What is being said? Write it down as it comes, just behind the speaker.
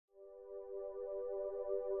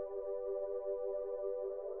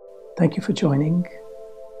Thank you for joining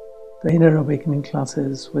the Inner Awakening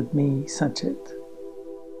classes with me, Satjit.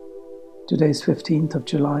 Today is 15th of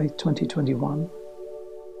July 2021.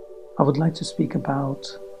 I would like to speak about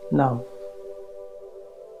love.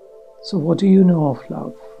 So what do you know of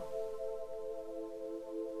love?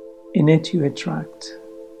 In it you attract.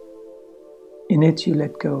 In it you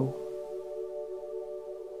let go.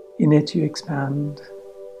 In it you expand.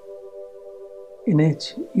 In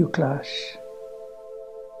it you clash.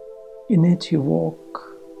 In it you walk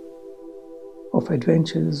of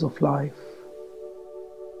adventures of life.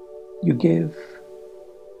 You give,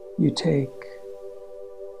 you take,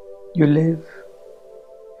 you live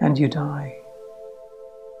and you die.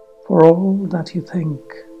 For all that you think,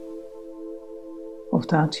 of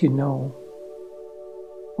that you know,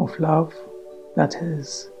 of love that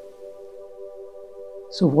is.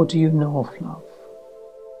 So what do you know of love?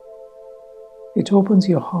 It opens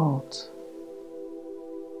your heart.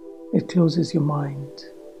 It closes your mind.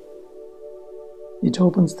 It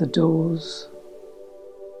opens the doors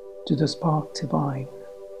to the spark divine.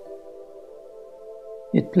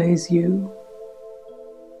 It plays you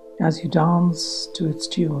as you dance to its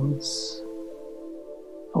tunes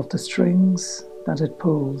of the strings that it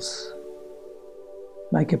pulls.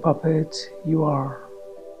 Like a puppet you are.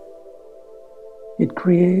 It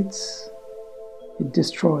creates, it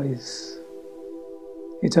destroys,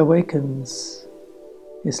 it awakens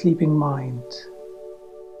a sleeping mind.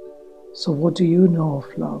 So what do you know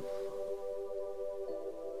of love?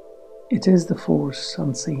 It is the force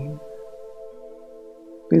unseen,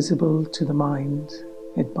 visible to the mind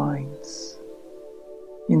it binds,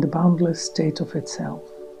 in the boundless state of itself,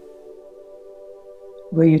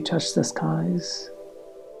 where you touch the skies,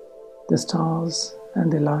 the stars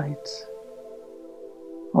and the light,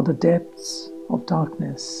 or the depths of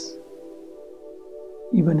darkness,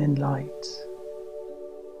 even in light.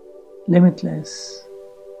 Limitless,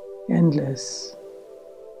 endless,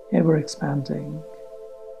 ever-expanding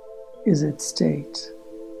is its state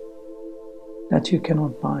that you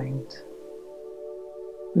cannot bind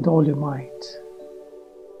with all your might.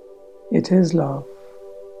 It is love.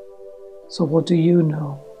 So what do you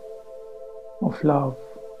know of love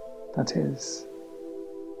that is?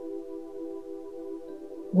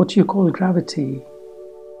 What you call gravity,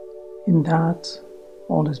 in that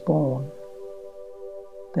all is born.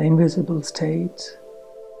 The invisible state,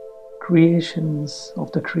 creations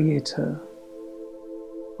of the Creator,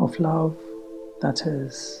 of love that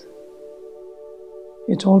is.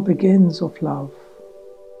 It all begins of love.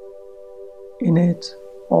 In it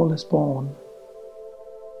all is born.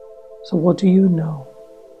 So what do you know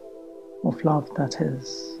of love that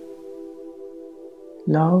is?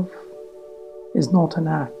 Love is not an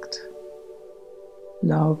act.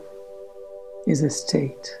 Love is a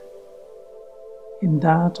state. In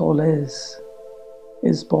that all is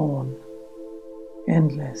born,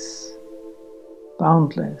 endless,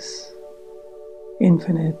 boundless,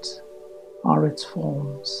 infinite are its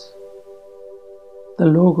forms. The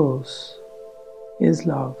Logos is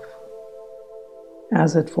love,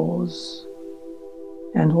 as it was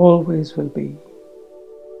and always will be.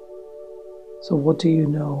 So what do you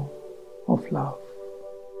know of love?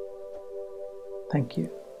 Thank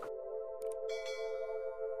you.